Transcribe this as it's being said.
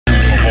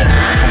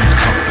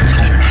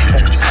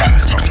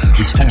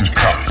Tony's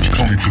top.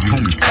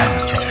 Tony's top.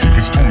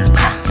 It's Tony's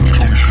top.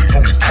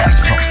 Tony's top.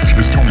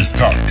 It's Tony's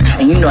top.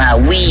 And you know how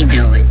we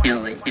do it.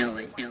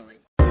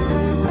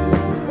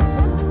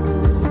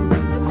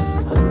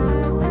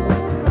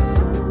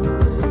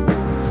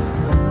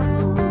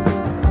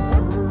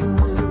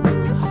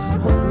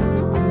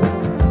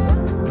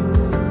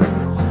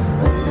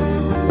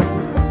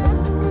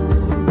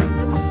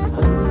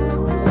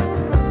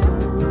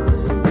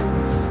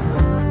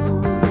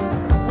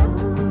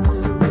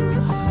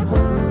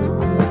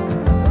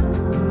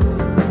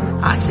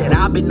 I said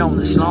I've been on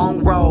this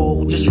long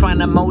road, just trying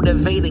to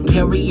motivate and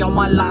carry on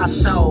my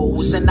lost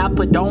souls. And I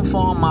put on for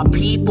all my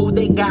people,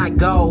 they got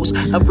goals.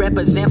 I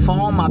represent for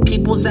all my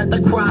peoples at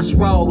the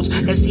crossroads.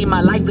 And see,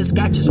 my life has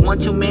got just one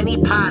too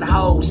many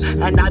potholes.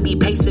 And I be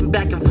pacing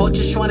back and forth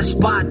just trying to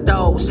spot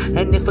those.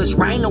 And if it's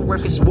rain or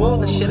if it's war,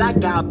 then shit, I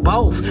got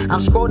both.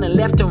 I'm scrolling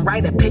left and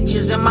right at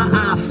pictures in my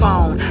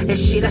iPhone. And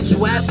shit, I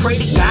swear I pray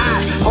to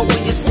God, hope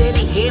he just said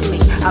he hear me.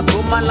 I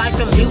put my life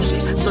in music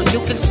so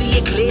you can see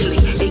it clearly.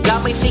 It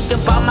got me thinking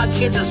about my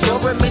kids, I so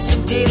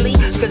reminiscent daily.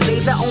 Cause they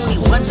the only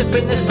ones up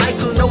in this life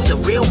who know the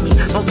real me.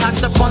 No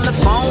talks up on the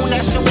phone,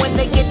 asking when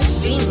they get to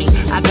see me.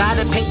 I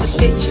gotta paint the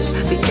pictures,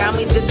 they tell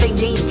me that they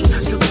need me.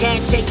 You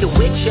can't take it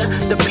with ya,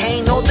 the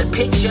pain or the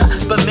picture.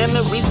 But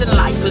memories in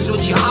life is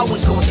what you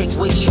always gonna take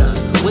with ya.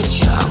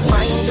 I'm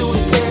fighting through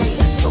the day,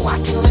 so I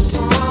can live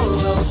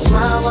tomorrow.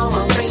 Smile on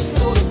my face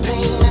through the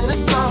pain and the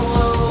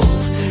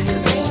sorrows.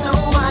 Cause ain't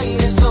nobody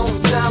that's gonna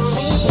stop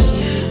me.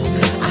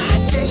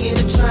 I dare you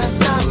to try and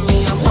stop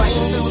me.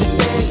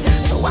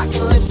 I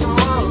can live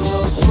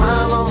tomorrow.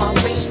 Smile on my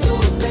face through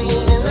the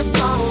pain and the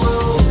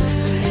sorrow.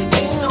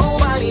 Ain't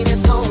nobody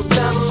that's gonna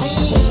stop me.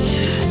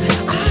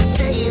 I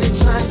dare you to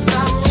try and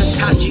stop me.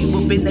 Sometimes you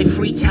up in their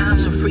free time,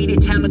 so free the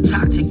time to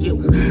talk to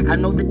you. I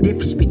know the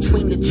difference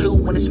between the two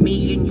when it's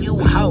me and you,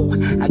 ho.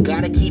 I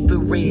gotta keep it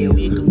real.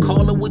 You can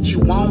call it what you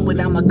want, but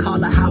I'ma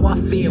call it how I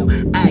feel.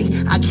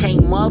 Ayy, I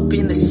came up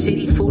in the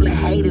city full of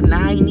hate and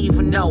I ain't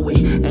even know it.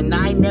 And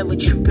I ain't never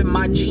tripping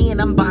my G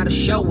and I'm about to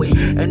show it.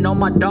 And all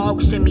my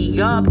dogs send me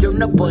up, don't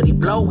nobody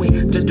blow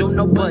it. Don't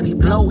nobody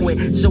blow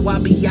it. So I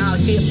be out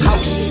here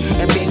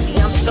posting, and baby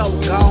I'm so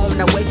gone.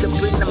 I wake up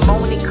in the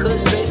morning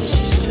cause baby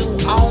she's too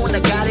on. I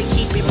gotta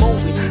keep it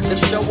moving, the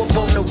show up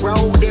on the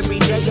road every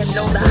day. I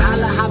know the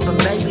holla hopper,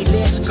 baby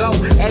let's go.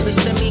 Ever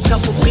sent me a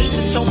couple beats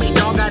and told me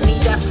dog I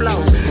need that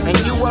flow. And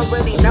you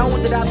already know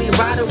that I be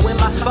riding with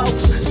my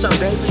folks. So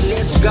baby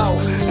let's go.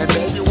 And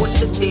baby what's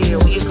the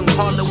deal? You can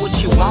call it what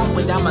you want,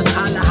 but I'ma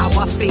call it how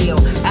I feel.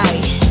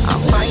 Ayy,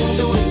 I'm fighting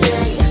through the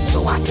day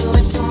so I can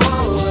live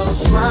tomorrow.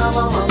 Smile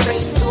on my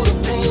face through the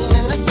pain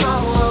and the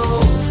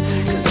sorrows.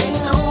 Cause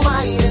ain't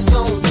nobody that's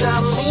gonna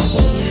stop me.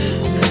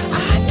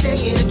 I dare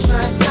you to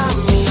try and stop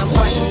me. I'm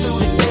fighting through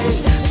the day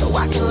so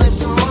I can live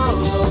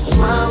tomorrow.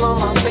 Smile on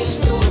my face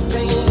through the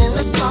pain and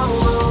the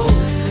sorrow.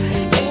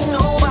 Ain't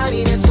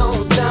nobody that's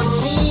gonna stop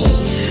me.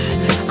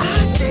 I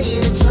dare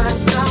you to try and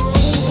stop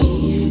me.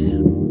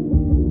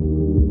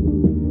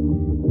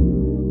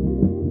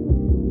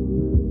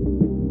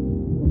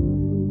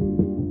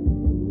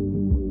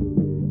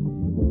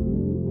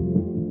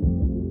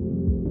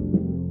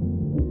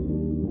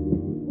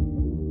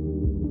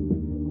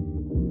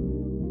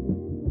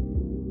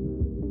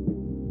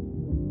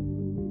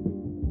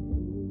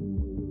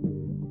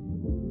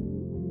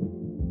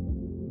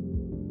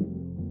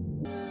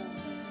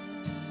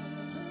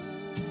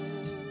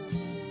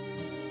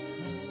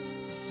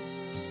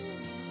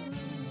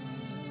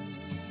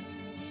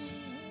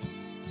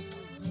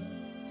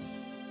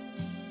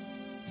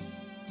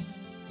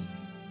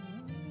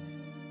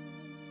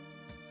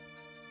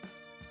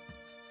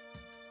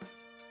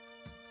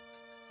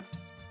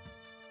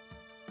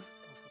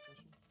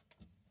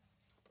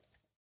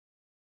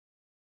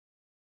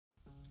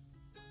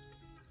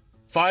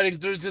 Fighting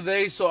through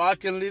today so I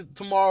can live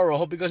tomorrow.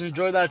 Hope you guys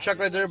enjoyed that track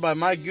right there by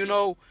Mike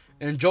Guno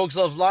and Jokes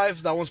Loves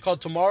Life. That one's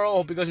called Tomorrow.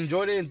 Hope you guys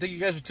enjoyed it. And thank you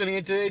guys for tuning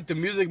in today to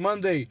Music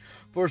Monday,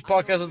 first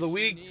podcast of the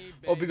week.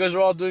 Hope you guys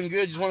are all doing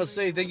good. Just want to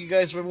say thank you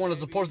guys for everyone that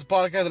supports the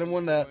podcast and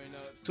everyone that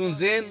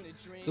tunes in.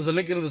 There's a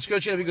link in the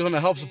description if you guys want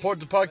to help support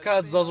the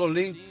podcast. There's also a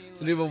link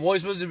to leave a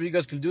voice message. If you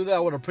guys can do that, I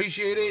would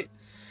appreciate it.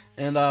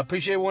 And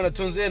appreciate everyone that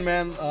tunes in,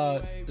 man.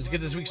 Let's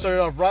get this week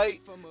started off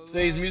right.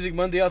 Today's Music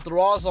Monday after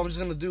all, so I'm just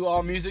going to do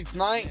all music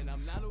tonight.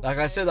 Like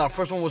I said, our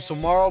first one was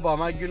Tomorrow by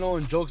Mike Guno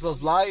and Jokes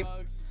Loves Life.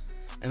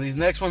 And these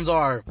next ones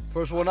are,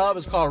 first one up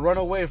is called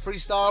Runaway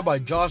Freestyle by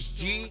Josh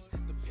G.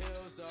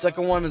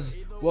 Second one is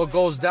What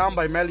Goes Down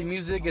by Melly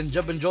Music and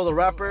Jumpin' Joe the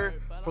Rapper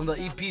from the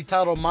EP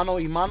titled Mano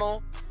y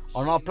Mano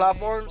on all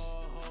platforms.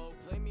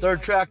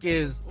 Third track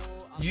is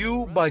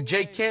You by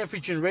Jay Kent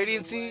featuring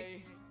Radiancy.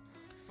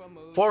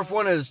 Fourth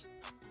one is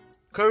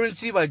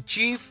Currency by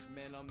Chief,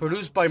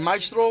 produced by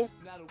Maestro.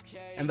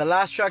 And the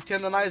last track to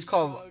end the night is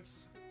called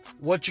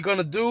What You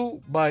Gonna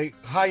Do by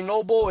High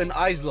Noble and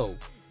Islo.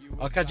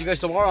 I'll catch you guys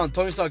tomorrow on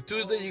Tony's Talk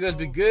Tuesday. You guys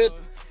be good.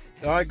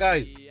 Alright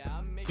guys.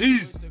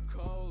 Peace.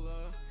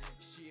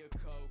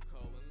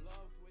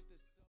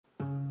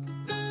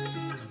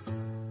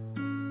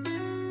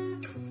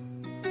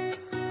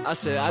 I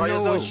said, I Try know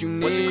yourself. what you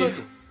What you need.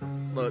 cooking?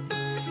 Look.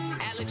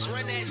 Alex,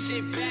 run that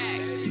shit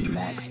back.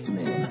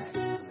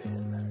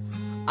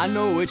 I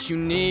know what you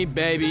need,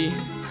 baby.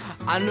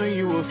 I know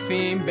you a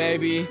fiend,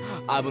 baby.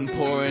 I've been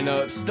pouring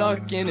up,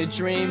 stuck in a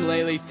dream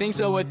lately. Things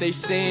are what they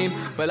seem,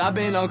 but I've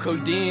been on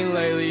codeine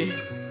lately.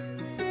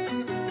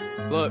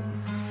 Look,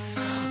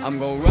 I'm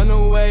gonna run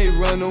away,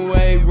 run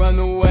away, run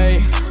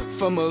away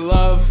from a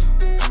love.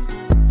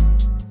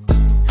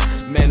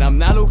 Man, I'm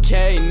not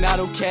okay, not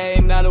okay,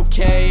 not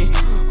okay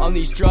on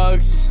these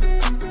drugs.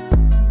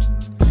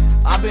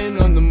 I've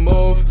been on the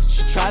move,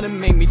 she tried to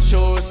make me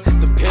choose.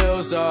 The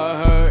pills or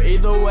her,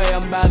 either way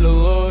I'm about to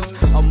lose.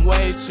 I'm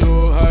way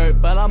too hurt,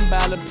 but I'm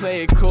about to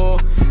play it cool.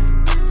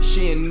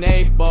 She an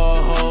 8-ball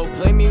hoe,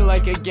 play me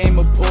like a game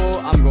of pool.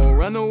 I'm gonna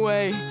run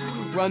away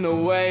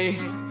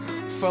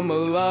from a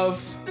love.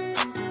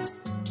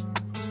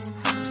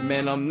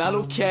 Man, I'm not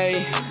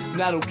okay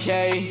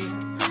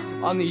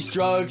on these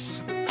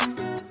drugs.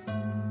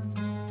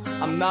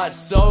 I'm not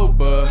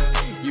sober,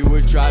 you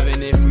were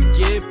driving if we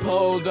get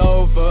pulled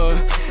over.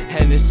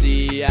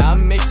 Hennessy, yeah, I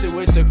mix it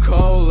with the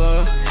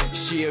cola.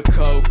 She a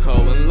Coco,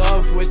 in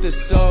love with the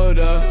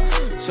soda.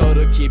 Told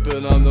her keep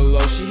it on the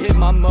low, she hit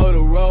my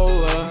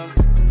Motorola.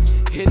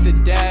 Hit the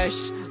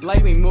dash,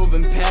 like we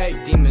moving pack.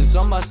 Demons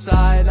on my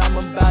side, I'm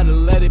about to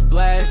let it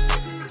blast.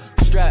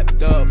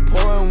 Strapped up,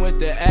 pouring with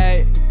the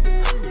act,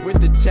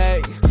 with the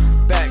tech.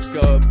 Back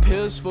up,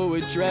 pills full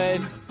with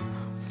dread,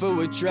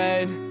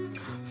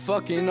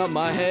 fucking up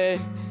my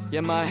head,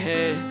 yeah, my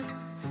head.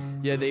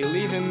 Yeah, they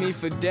leaving me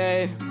for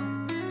dead.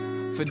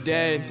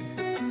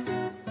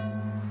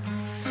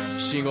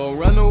 She gon'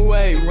 run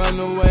away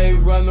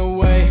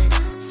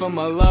from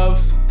my love.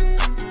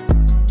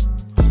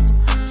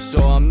 So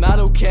I'm not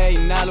okay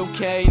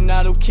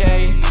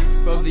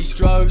from these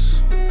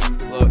drugs.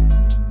 Look,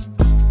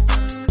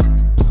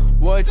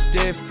 what's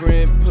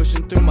different?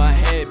 Pushing through my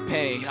head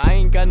pain, I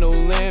ain't got no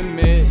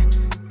limit.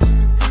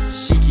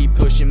 She keep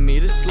pushing me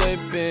to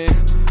slipping,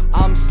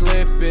 I'm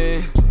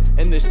slipping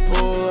in this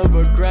pool of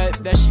regret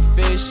that she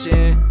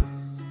fishing.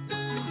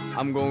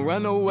 I'm gon'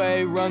 run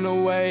away.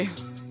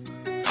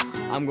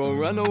 I'm gon'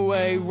 run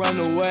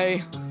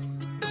away.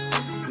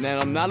 Man,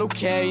 I'm not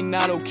okay.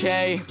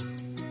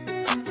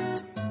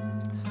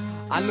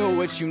 I know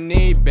what you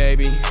need,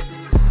 baby.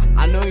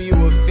 I know you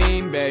a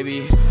fiend,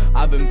 baby.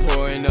 I've been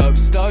pouring up,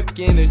 stuck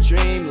in a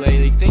dream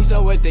lately. Things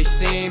are what they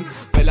seem,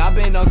 but I've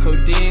been on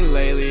codeine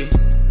lately.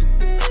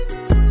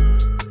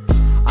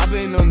 I've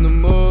been on the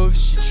move,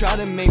 she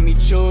tried to make me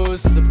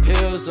choose. The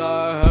pills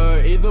are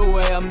her, either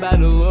way I'm about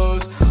to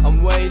lose.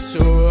 I'm way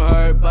too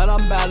hurt, but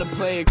I'm about to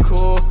play it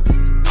cool.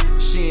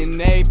 She an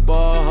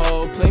 8-ball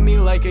hoe, play me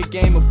like a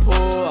game of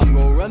pool. I'm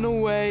gonna run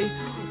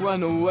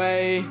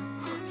away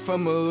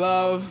from a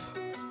love.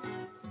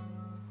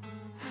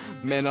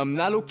 Man, I'm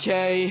not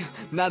okay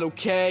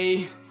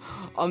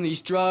on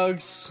these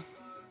drugs.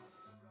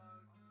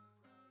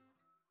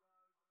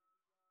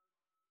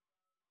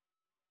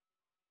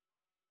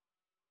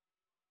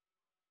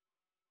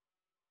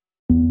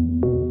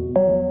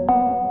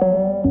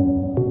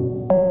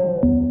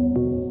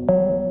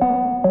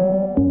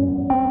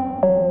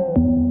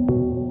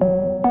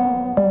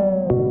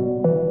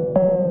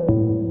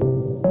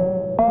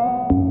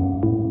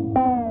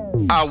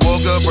 I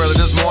woke up early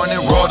this morning,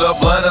 rolled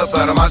up blood up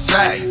out of my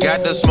sack.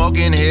 Got the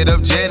smoking, hit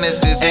up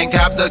Genesis, and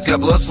copped a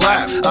couple of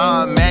slaps.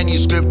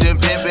 Manuscript and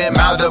pimpin',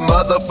 out the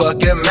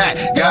motherfucking Mac.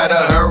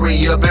 Gotta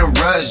hurry up and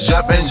rush,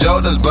 jumpin'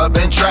 Jodas,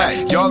 bumpin'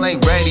 track. Y'all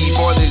ain't ready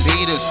for this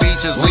heated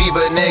speeches, leave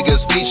a nigga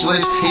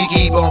speechless. He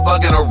keep on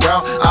fucking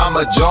around, I'm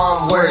a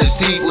John where his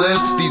teeth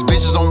lives. These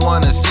bitches don't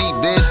wanna see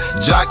this,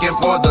 jockin'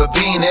 for the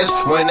penis.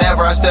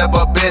 Whenever I step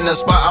up in the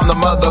spot, I'm the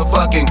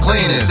motherfucking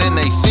cleanest. And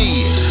they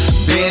see it.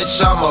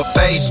 Bitch, I'm a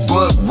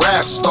Facebook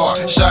rap star.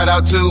 Shout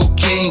out to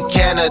King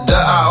Canada,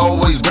 I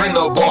always bring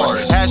the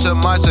bars. Hash of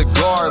my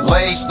cigar,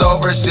 laced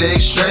over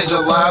 6 strings, a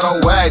lot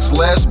of wax,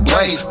 let's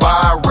blaze.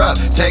 Fire up,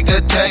 take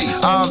a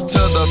taste. I'm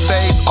to the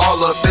face,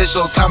 all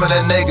official, coming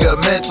a nigga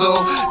mental.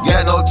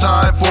 Got no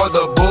time for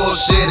the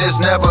bullshit, it's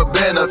never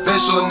been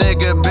official.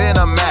 Nigga been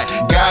a Mac,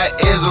 got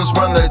isms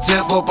from the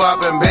temple,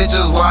 popping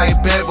bitches like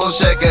pimples.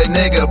 Check a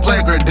nigga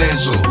play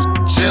credentials.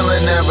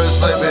 Chillin', never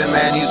slippin',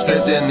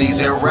 manuscript in these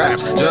here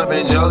raps.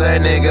 Jumpin' Joe,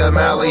 that nigga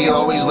Mally,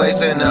 always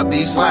lacing up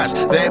these slaps.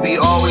 They be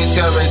always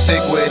coming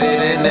sick with it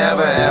and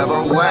never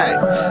ever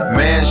whack.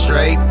 Man,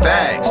 straight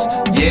facts,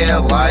 yeah,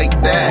 like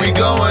that. We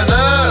going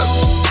up,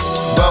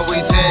 but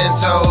we 10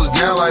 toes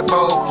down like 4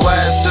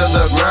 flats to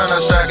the ground. I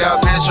strike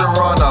out picture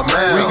on the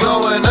mound. We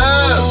going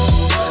up,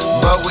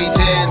 but we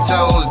 10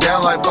 toes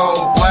down like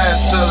 4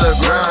 flats to the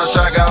ground. I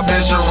strike out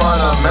picture on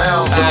the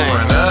mound.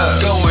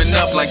 Going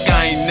up like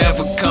I ain't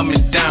never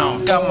coming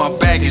down. Got my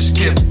baggage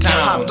skipped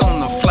town. Hopped on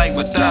the flight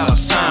without a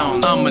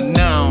sound. I'm a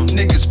noun.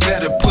 Niggas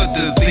better put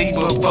the V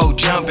before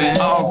jumping.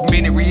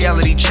 Augmented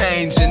reality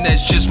change, and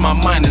that's just my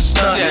mind is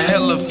stunned. Yeah,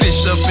 hella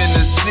fish up in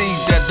the sea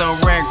that done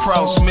ran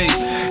cross me.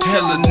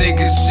 Hella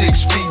niggas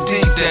 6 feet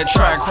deep that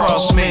try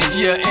cross me.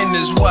 Yeah, in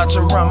this watch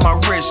around my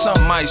wrist,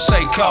 some might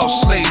say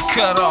costly.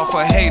 Cut off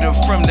a hater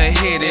from the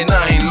head and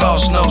I ain't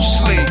lost no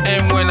sleep.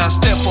 And when I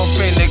step up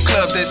in the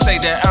club, they say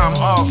that I'm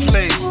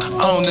awfully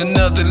on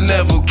another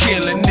level,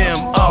 killing them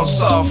all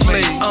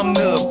softly. I'm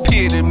the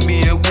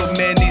epitome of what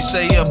many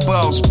say a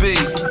boss be.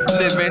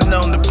 Living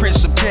on the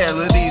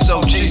principalities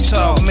OGs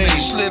taught me.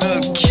 Slit a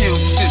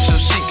Q-tip so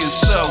she can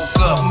soak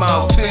up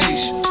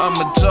mouthpiece. I'm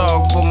a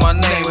dog, but my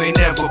name ain't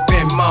never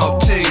been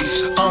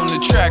Maltese. On the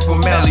track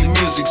with Melly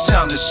music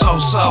sounding so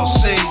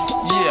saucy.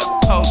 Yeah,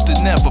 posted,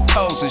 never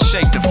pose and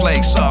shake the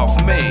flakes off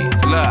me.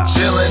 Love.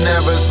 Chillin',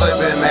 never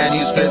slippin',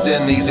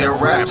 manuscripting these here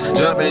raps.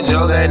 Jumpin'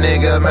 Joe, that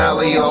nigga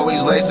Mally,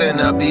 always lacing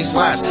up these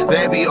slaps.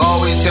 They be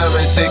always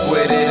coming sick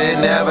with it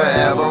and never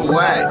ever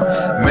whack.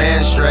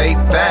 Man, straight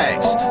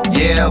facts,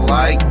 yeah,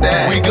 like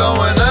that. We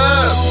going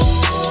up,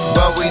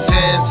 but we 10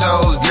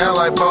 toes down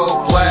like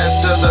 4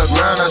 flats to the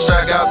ground. I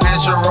strike out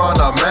picture on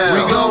the mound.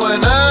 We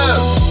going up,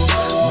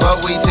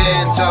 but we 10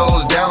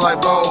 toes down like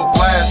 4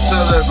 flats to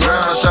the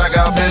ground. I strike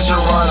out picture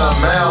on the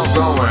mound.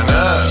 Going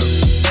up.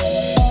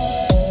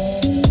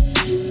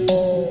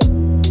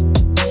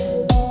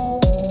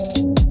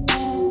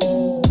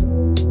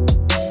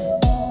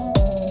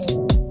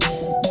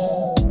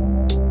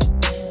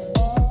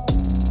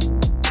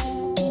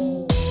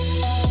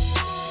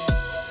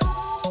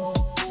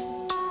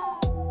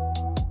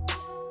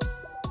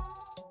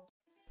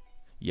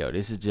 Yo,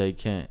 this is Jay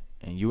Kent,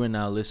 and you are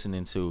now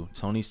listening to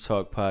Tony's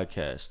Talk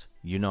Podcast.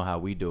 You know how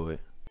we do it.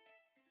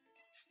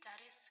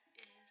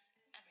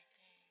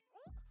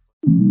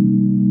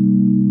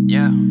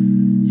 Yeah.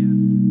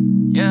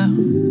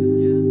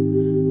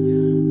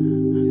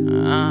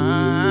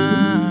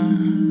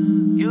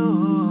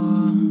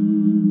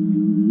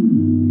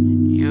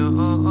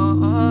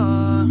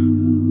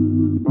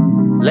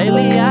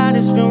 Lately I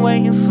just been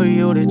waiting for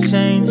you to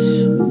change.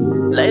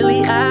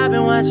 Lately I've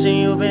been watching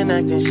you been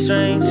acting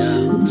strange.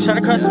 Try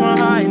to cross my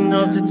heart and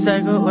hope to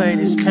take away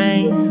this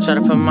pain. Try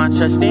to put my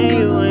trust in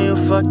you and you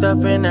fucked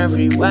up in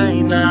every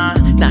way. Nah,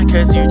 not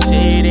cause you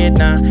cheated,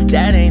 nah,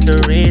 that ain't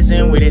the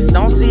reason. We just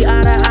don't see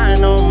eye to eye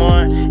no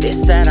more.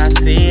 It's sad I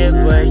see it,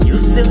 but you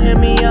still hit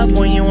me up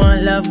when you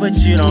want love but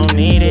you don't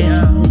need it.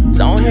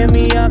 Don't hit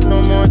me up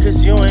no more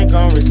cause you ain't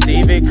gon'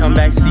 receive it. Come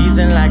back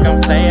season like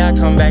I'm play, I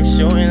come back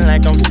shooting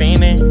like I'm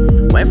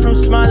fiending. Went from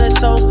smaller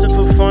shows to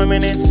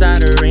performing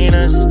inside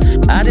arenas.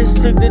 I just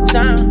took the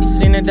time,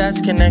 seen that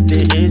that's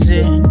connected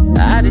easy.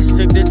 I just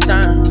took the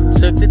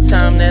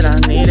time that I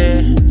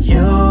needed.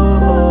 You,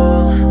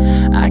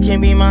 I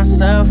can't be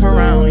myself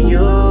around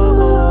you.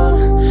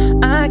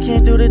 I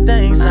can't do the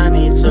things I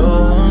need to.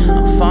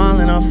 I'm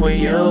falling off with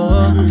you.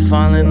 I'm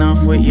falling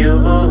off with you.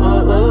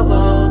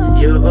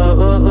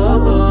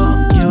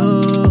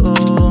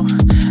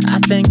 I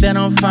think that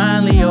I'm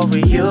finally over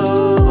you.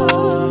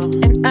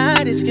 And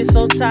I just get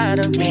so tired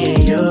of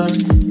being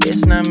used.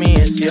 It's not me,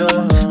 it's you.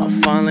 I'm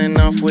falling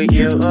off with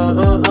you.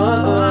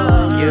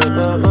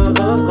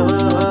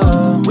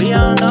 We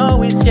all know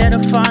we scared to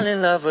fall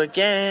in love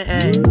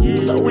again.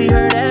 So we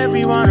hurt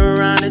everyone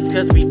around us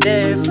cause we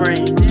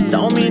different.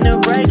 Don't mean to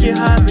break your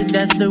heart, but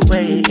that's the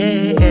way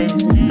it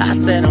is. I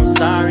said I'm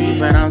sorry,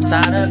 but I'm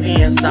tired of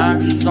being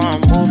sorry, so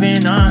I'm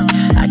moving on.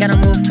 I gotta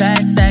move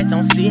past that,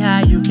 don't see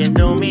how you can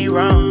do me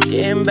wrong.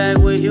 Getting back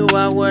with you,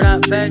 why would I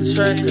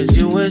backtrack? Cause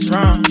you was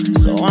wrong.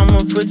 So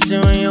I'ma put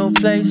you in your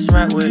place,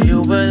 right where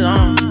you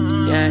belong.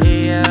 Yeah.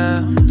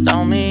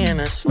 Throw me in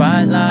the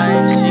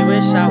spotlight. She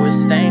wish I would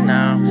stay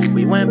now.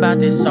 We went about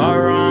this all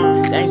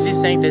wrong. Things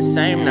just ain't the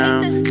same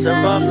now.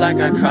 Took off like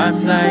a car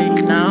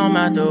flight. Now I'm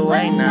out the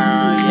way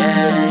now,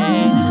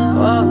 yeah.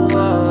 Whoa.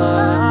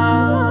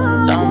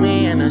 Throw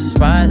me in the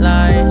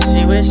spotlight.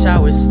 She wish I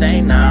would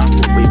stay now.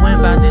 We went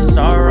about this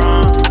all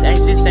wrong.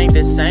 Things just ain't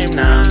the same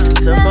now.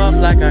 Took off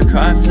like a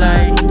car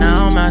flight.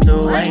 Now I'm out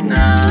the way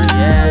now,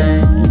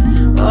 yeah.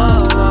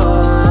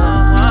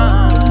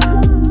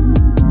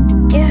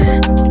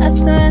 Yeah, I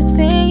swear I've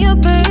seen you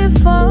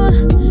before.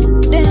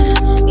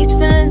 Damn, these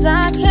feelings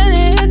I can't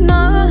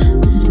ignore.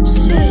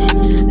 Shit,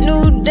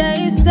 new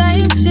day,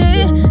 same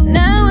shit.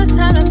 Now it's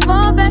time to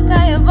fall back.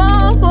 I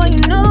evolved, boy,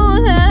 you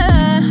knew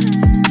that.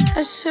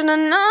 I should've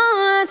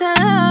known to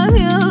love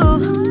you.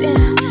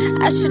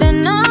 Damn, I should've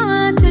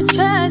known to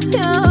trust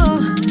you.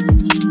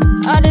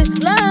 All this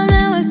love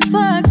now is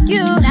fuck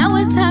you. Now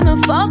it's time to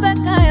fall back.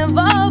 I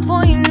evolved,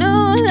 boy, you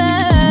knew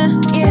that.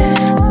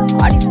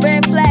 Yeah, all these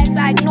red flags,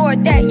 I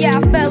ignored that. Yeah,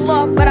 I fell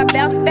off, but I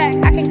bounced back.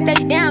 I can't stay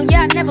down,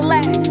 yeah, I never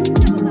lack.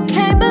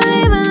 Can't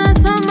believe I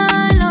lost my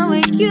mind on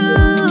with you.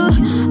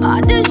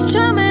 All this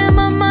trauma in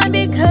my mind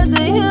because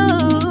of you.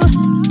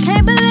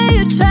 Can't believe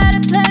you tried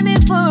to play me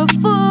for a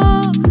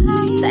fool.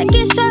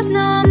 Taking shots,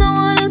 now I'm the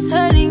one who's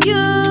hurting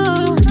you.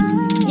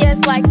 Yeah,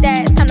 it's like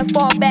that, it's time to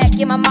fall back.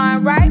 Get my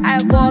mind right, I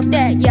evolved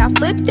that. Yeah, I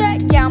flipped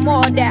that, yeah, I'm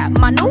all that.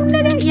 My new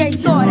nigga, yeah, he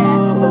saw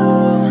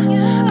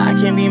that. I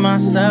can't be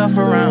myself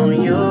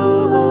around you.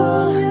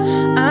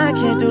 I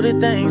can't do do the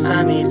things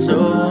I need to.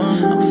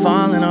 I'm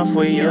falling off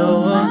with you.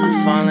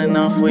 I'm falling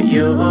off with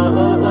you.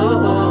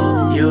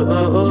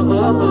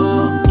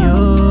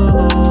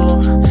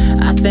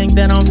 I think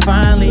that I'm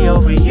finally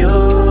over you.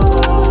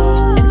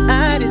 And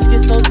I just get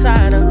so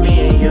tired of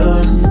being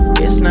used.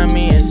 It's not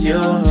me, it's you.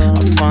 I'm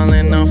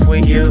falling off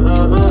with you.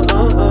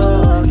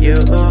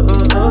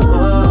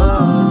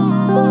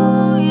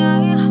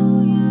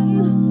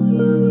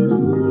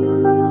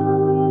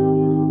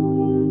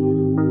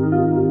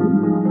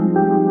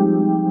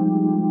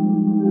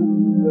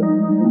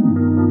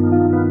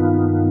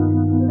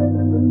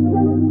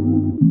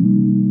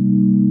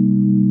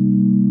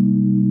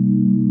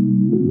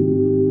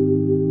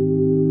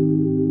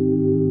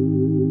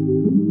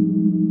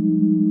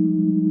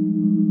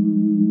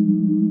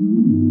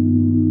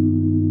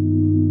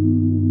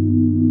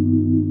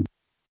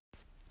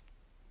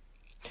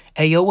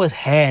 Hey yo, what's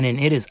happening?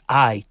 It is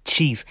I,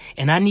 Chief,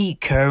 and I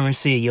need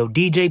currency. Yo,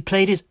 DJ,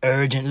 play this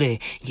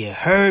urgently. You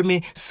heard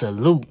me?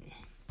 Salute.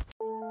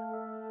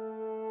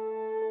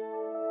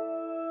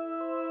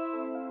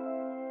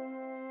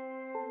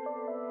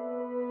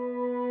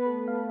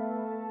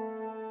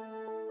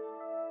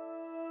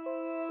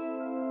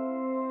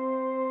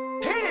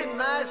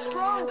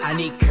 I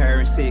need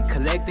currency,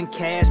 collecting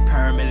cash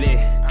permanently.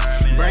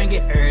 Bring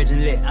it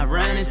urgently, I'm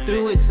running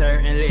through it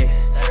certainly.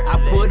 I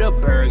put up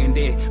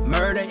burgundy,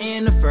 murder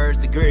in the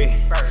first degree.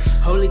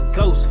 Holy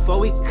Ghost,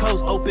 before we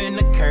coast, open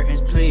the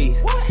curtains,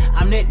 please.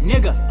 I'm that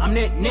nigga,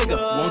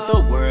 want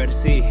the world to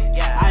see.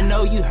 I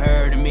know you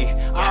heard of me,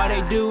 all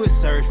they do is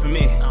search for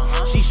me.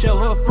 She show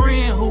her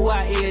friend who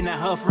I is, now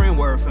her friend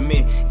work for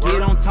me.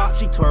 Get on top,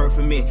 she twerk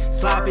for me.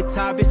 Sloppy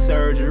toppy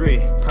surgery,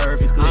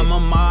 perfectly. I'm a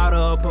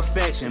model of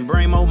perfection,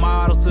 bring more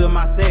models to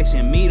my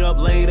section. Meet up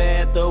later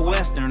at the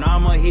Western,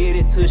 I'ma hit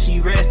it till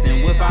she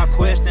resting. Without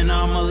question,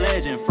 I'm a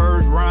legend.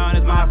 First round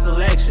is my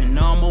selection,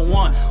 number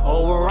one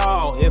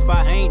overall. If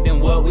I ain't, then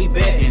what we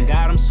betting?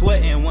 Got them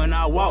sweating when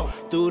I walk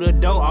through the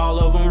door, all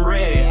of them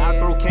ready. I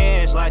throw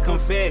cash like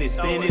confetti,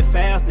 spin it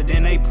faster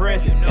than they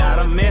press it. Got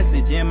a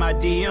message in my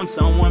DM,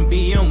 someone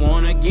BM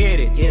wanna get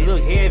it. It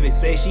look heavy,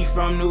 say she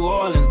from New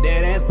Orleans,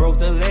 that ass broke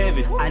the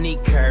levee. I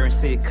need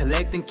currency,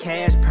 collecting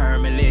cash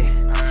permanently.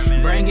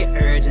 Bring it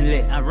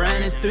urgently, I'm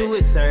running through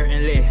it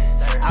certainly.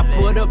 I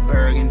put up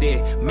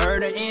burgundy,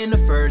 murder in the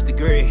first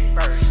degree.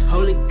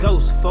 Holy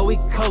Ghost, before we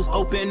coast,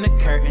 open the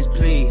curtains,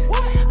 please.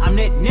 I'm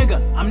that nigga,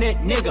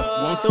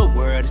 want the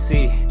world to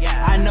see.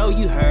 I know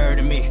you heard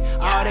of me,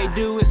 all they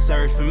do is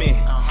search for me.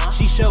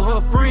 She show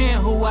her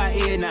friend who I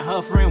is, now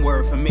her friend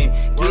work for me.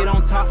 Get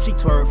on top, she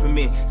twerk for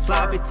me.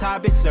 Sloppy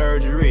toppy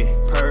surgery,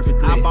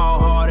 perfectly. I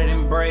ball harder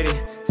than Brady,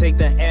 take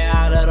the air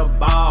out of the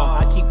ball.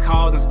 I keep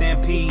causing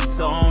stampedes,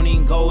 so I don't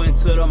even go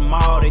into the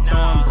mall. They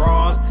throwing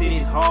bras,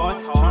 titties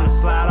hard, trying to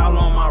slide all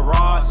on my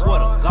rod.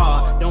 Swear to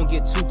God, don't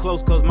get too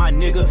close, cause my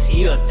nigga,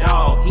 he a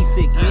dog. He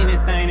sick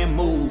anything that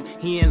move,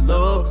 he in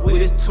love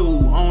with his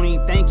tool. I don't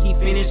even think he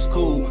finished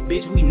school.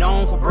 Bitch, we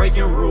known for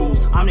breaking rules.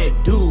 I'm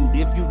that dude,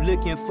 if you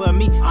looking for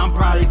me, I'm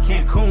probably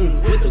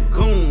Cancun with the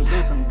goons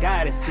and some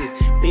goddesses,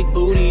 big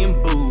booty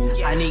and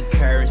boobs. I need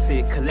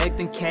currency,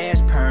 collecting cash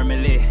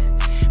permanently.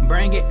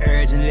 Bring it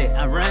urgently,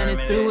 I'm running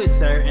through it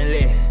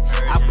certainly.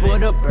 I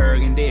put up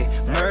burgundy,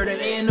 murder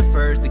in the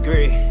first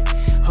degree.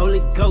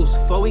 Holy Ghost,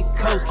 before we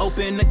coast,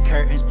 open the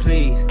curtains,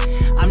 please.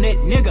 I'm that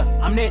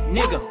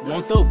nigga,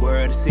 want the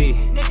world to see.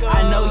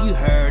 I know you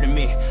heard of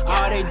me,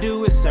 all they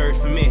do is search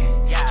for me.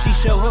 She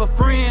show her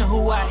friend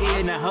who I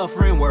is, now her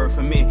friend work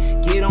for me.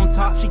 Get on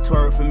top, she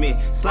twerk for me.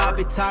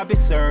 Sloppy toppy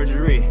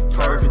surgery,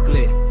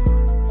 perfectly.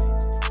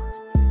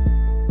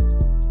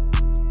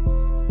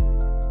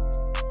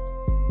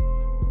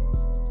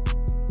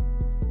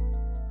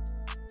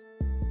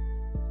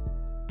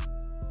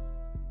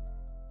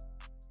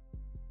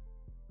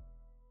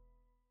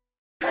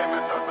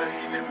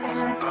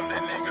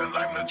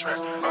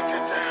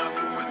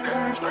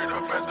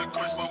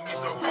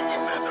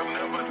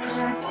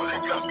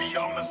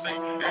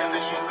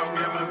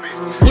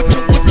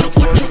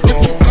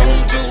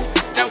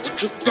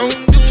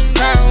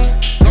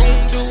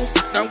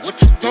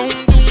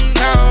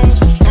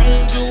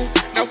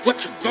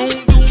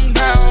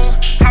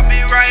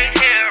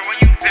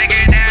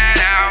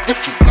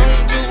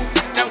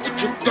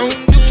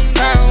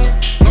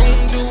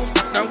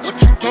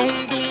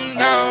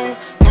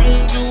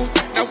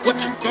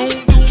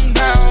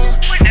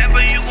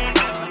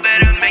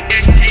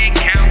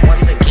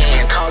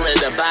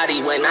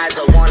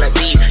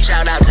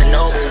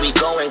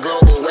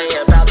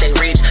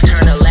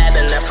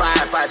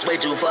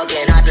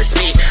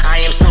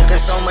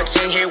 so much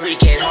in here we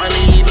can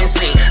hardly even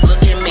see. Look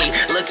at me,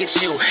 look at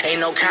you, ain't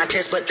no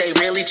contest, but they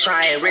really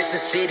trying. Rich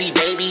the city,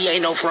 baby,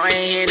 ain't no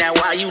frying here. Now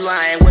why you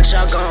lying? What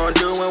y'all gonna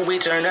do when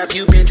we turn up?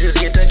 You bitches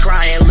get to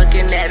crying.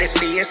 Looking at it,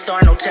 see it star,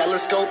 no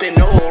telescope and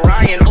no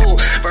Orion. Ooh,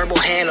 verbal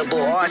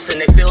Hannibal,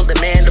 arsenic, feel the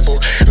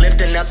mandible.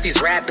 Lifting up these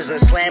rappers and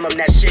slam them,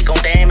 that shit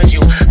gon' damage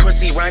you.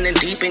 Pussy running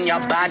deep in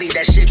your body,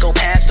 that shit go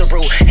past the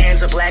root.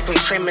 Hands are black from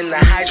trimming the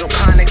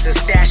hydroponics and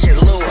stashing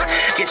lure.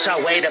 Get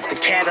your weight up,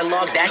 the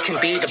catalog, that can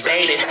be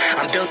debated.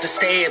 I'm built to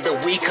stay at the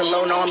week,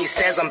 cologne on me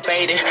says I'm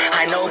faded.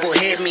 High Noble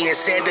hit me and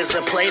said there's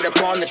a plate up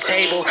on the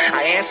table.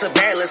 I answer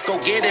back, let's go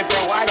get it,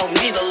 bro, I don't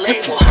need a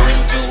label.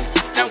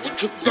 Now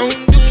what you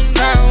gon' do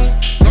now?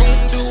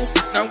 Gon' do,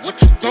 now what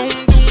you gon'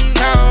 do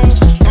now?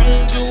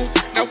 Gon' do,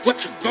 now what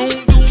you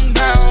gon' do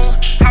now?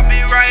 I'll be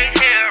right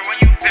here when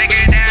you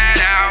figure that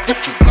out.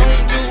 What you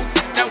gon' do,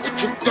 now what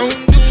you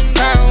gon' do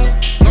now?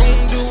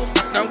 Gon' do,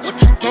 now what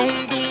you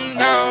gon' do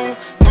now?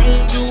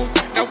 Gon' do,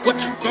 now what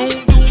you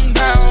gon' do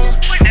now?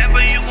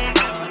 Whatever you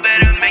gon' do,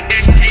 better make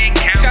that shit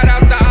count. Shout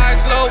out to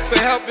Oslo for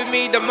helping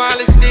me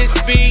demolish this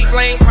beat.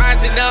 Flame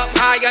rising up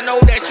high, I know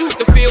that you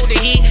can feel the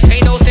heat.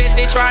 Ain't no sense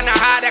they trying to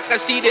hide, I can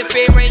see the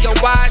fear in your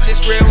eyes.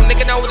 It's real,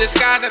 nigga know the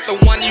sky's not the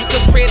one you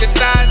could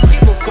criticize.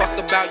 Give a fuck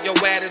about your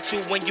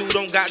attitude when you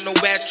don't got no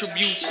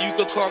attributes. You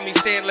could call me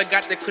Sandler,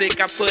 got the click,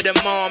 I put him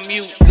on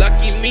mute.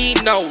 Lucky me,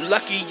 no,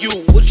 lucky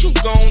you. What you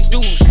gon' do?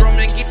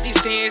 Strowman, get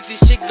these hands,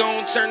 this shit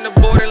gon' turn to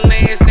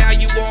Borderlands. Now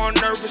you all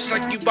nervous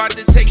like you about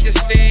to take the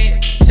stand.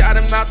 Shot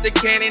him out the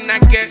cannon,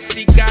 I guess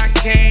he got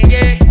can,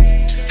 yeah.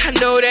 I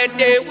know that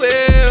they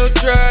will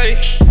try,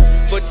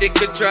 but they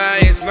could try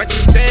as much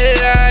as they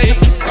like.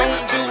 What you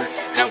gon' do?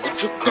 Now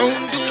what you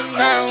gon' do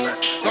now?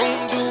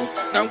 Gon' do,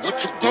 now what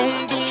you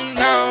gon' do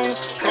now?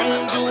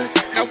 Gon' do,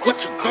 now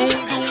what you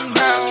gon' do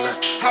now?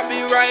 I'll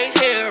be right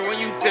here when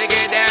you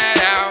figure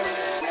that out.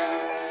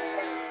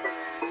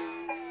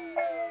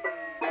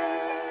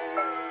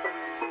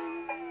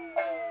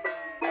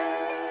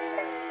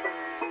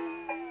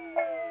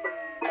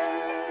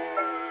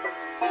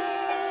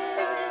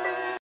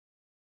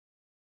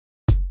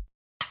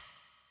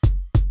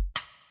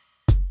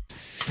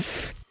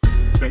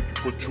 Thank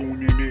you for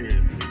tuning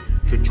in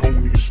to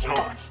Tony's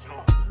Talk,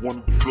 one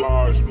of the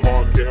flyest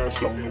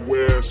podcasts on the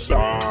west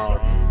side.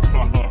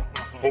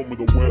 Home of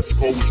the West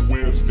Coast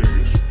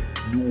Wednesdays.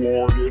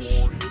 New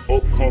artists,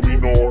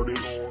 upcoming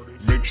artists.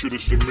 Make sure to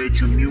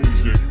submit your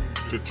music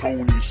to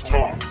Tony's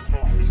Talk,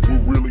 because we're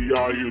really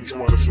out here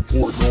trying to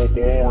support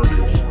local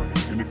artists.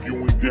 And if you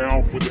ain't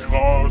down for the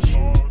cause,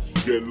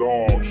 get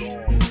lost.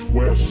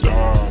 West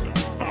side.